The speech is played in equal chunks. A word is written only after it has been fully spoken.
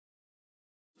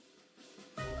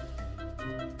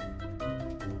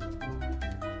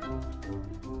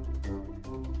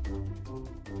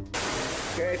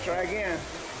Okay, try again.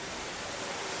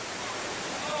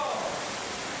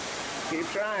 Keep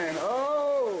trying.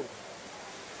 Oh!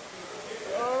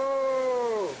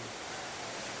 Oh!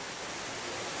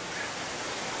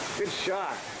 Good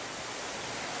shot.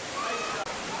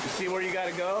 You see where you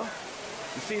gotta go?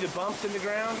 You see the bumps in the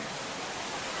ground?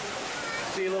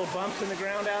 See little bumps in the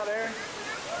ground out there?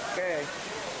 Okay.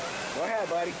 Go ahead,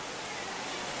 buddy.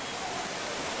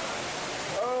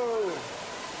 Oh!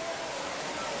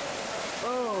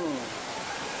 Boom!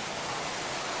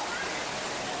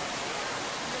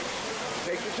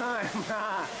 Take your time.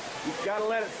 You've got to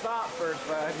let it stop first,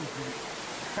 bud.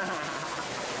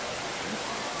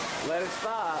 Let it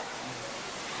stop.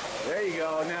 There you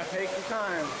go. Now take your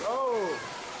time. Oh!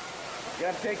 You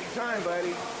got to take your time,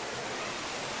 buddy.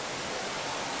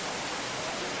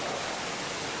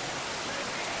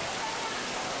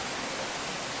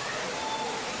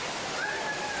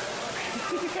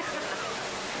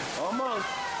 Almost.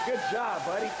 Good job,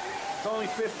 buddy. It's only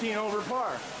 15 over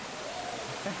par.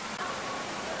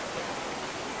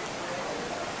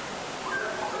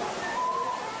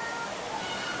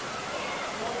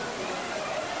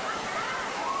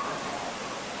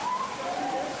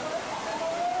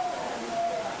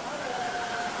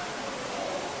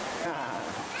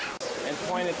 And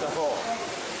point at the hole.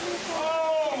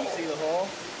 Can you see the hole?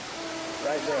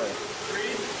 Right there.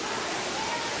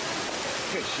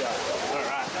 Good shot. All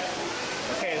right.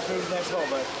 Okay, let's move to the next hole,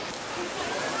 bud.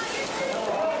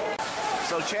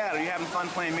 So, Chad, are you having fun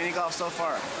playing mini golf so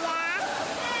far? Yeah.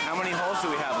 How many holes do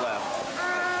we have left?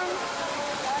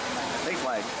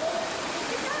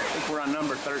 I think we're on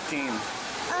number 13.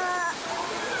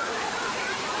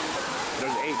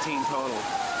 There's 18 total.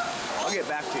 I'll get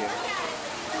back to you.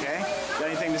 Okay? Got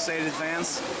anything to say to the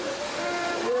fans?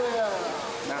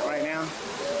 Not right now?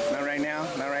 Not right now?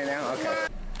 Not right now? Okay.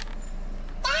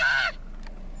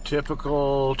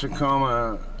 Typical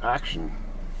Tacoma action.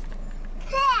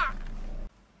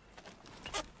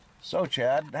 So,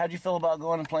 Chad, how'd you feel about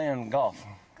going and playing golf?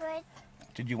 Good.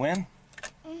 Did you win?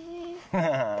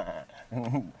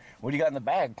 Mm-hmm. What do you got in the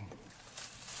bag?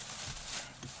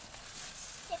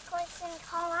 Stickers and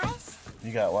cars.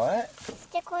 You got what?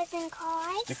 Stickers and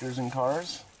cars. Stickers and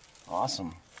cars?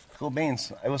 Awesome. Cool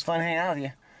beans. It was fun hanging out with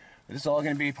you. This is all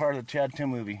going to be part of the Chad Tim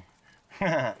movie.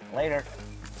 Later.